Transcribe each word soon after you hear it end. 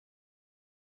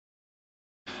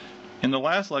In the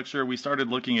last lecture, we started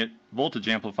looking at voltage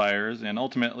amplifiers and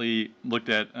ultimately looked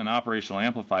at an operational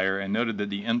amplifier and noted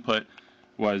that the input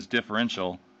was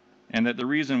differential, and that the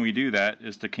reason we do that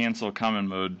is to cancel common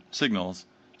mode signals,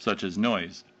 such as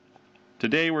noise.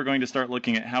 Today we're going to start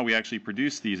looking at how we actually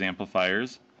produce these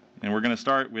amplifiers, and we're going to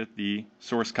start with the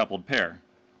source-coupled pair.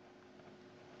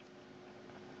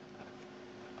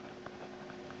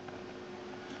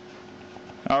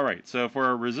 Alright, so for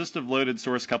a resistive loaded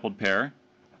source-coupled pair,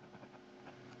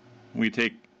 we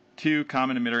take two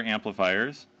common emitter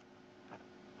amplifiers,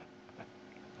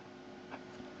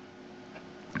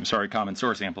 common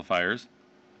source amplifiers.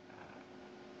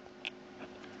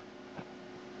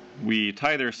 We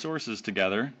tie their sources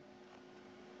together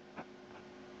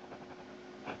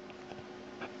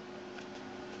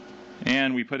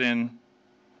and we put in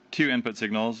two input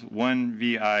signals, one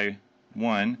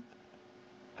VI1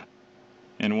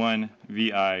 and one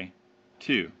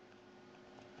VI2.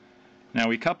 Now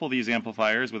we couple these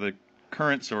amplifiers with a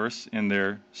current source in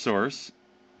their source,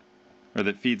 or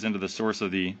that feeds into the source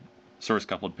of the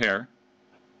source-coupled pair.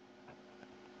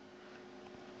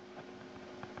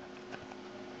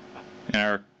 And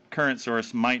our current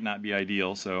source might not be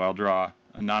ideal, so I'll draw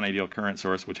a non-ideal current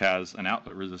source which has an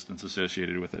output resistance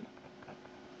associated with it.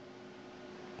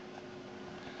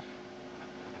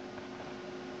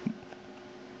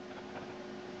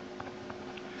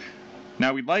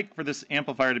 Now we'd like for this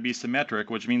amplifier to be symmetric,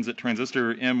 which means that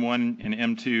transistor M1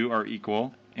 and M2 are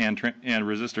equal, and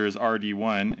resistors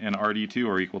RD1 and RD2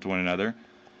 are equal to one another.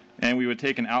 And we would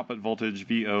take an output voltage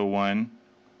VO1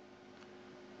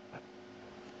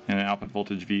 and an output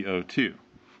voltage VO2.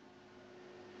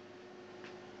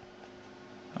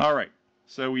 Alright,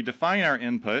 so we define our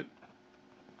input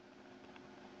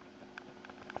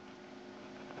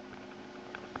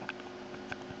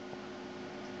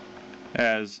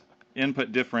as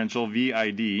input differential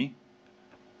VID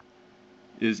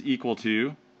is equal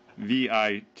to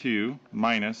VI2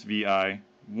 minus VI1.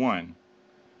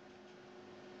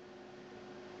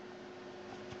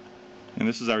 And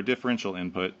this is our differential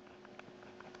input.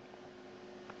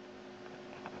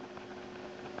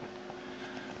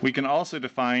 We can also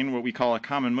define what we call a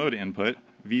common mode input,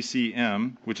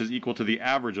 VCM, which is equal to the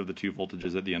average of the two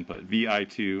voltages at the input,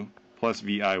 VI2 plus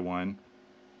VI1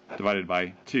 divided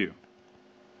by 2.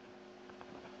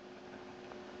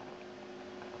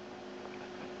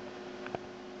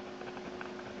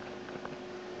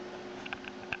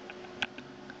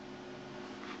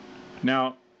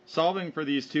 Now, solving for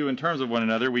these two in terms of one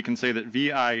another, we can say that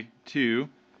VI2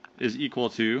 is equal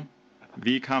to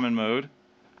V common mode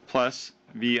plus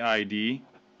VID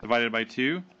divided by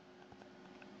 2.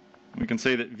 We can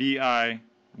say that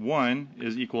VI1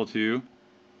 is equal to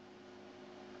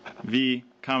V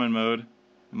common mode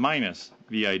minus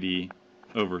VID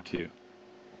over 2.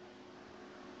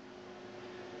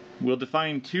 We'll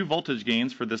define two voltage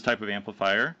gains for this type of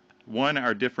amplifier. One,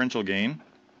 our differential gain,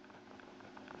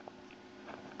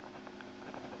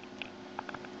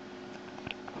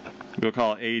 we'll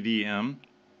call ADM,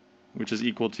 which is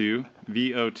equal to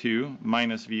VO2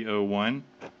 minus VO1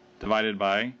 divided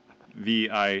by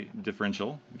VI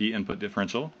differential, V input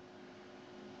differential,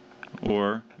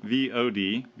 or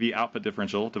VOD, V output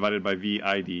differential, divided by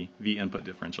VID, V input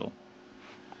differential.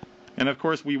 And of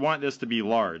course we want this to be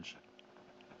large.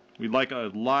 We'd like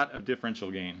a lot of differential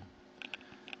gain.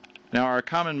 Now our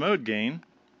common mode gain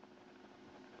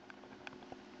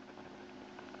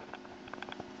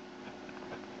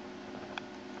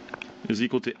is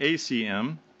equal to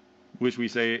ACM, which we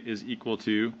say is equal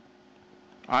to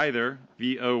either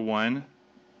VO1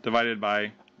 divided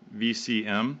by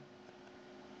VCM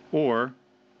or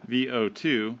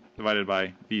VO2 divided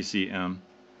by VCM.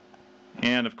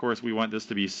 And of course we want this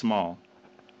to be small.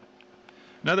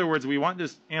 In other words, we want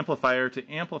this amplifier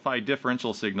to amplify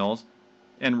differential signals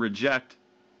and reject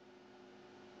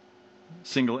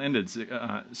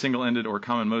single-ended or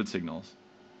common mode signals.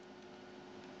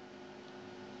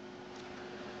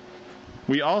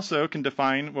 We also can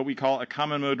define what we call a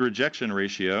common mode rejection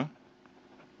ratio.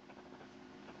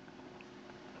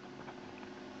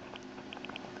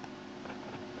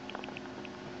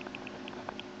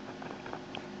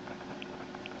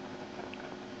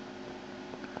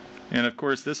 And of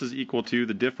course this is equal to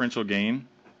the differential gain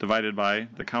divided by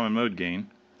the common mode gain.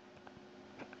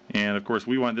 And of course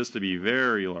we want this to be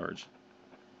very large.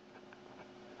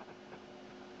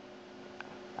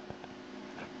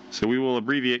 So we will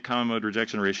abbreviate common mode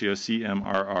rejection ratio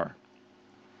CMRR.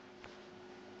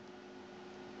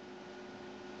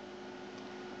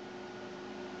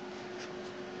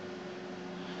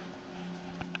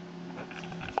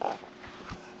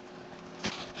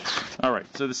 All right.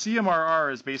 So the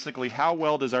CMRR is basically how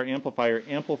well does our amplifier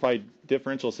amplify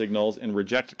differential signals and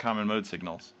reject common mode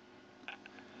signals.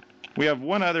 We have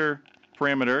one other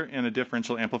parameter in a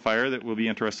differential amplifier that we'll be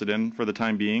interested in for the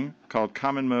time being, called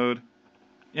common mode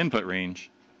input range.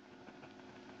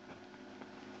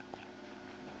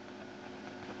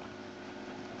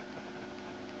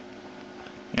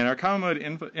 And our common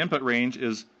mode input range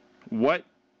is what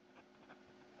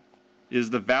is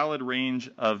the valid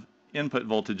range of input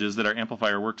voltages that our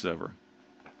amplifier works over.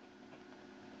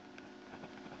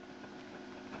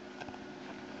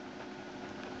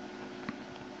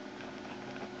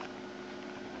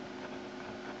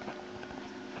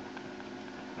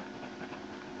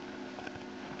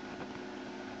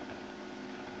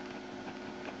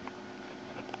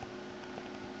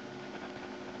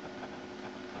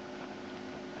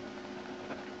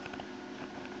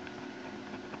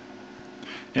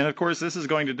 And of course, this is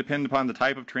going to depend upon the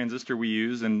type of transistor we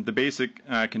use, and the basic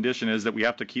condition is that we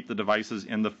have to keep the devices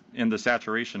in the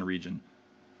saturation region.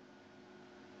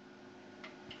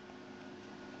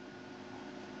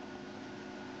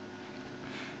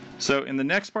 So in the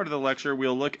next part of the lecture,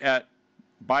 we'll look at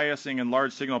biasing and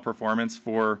large signal performance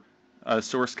for a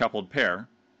source coupled pair.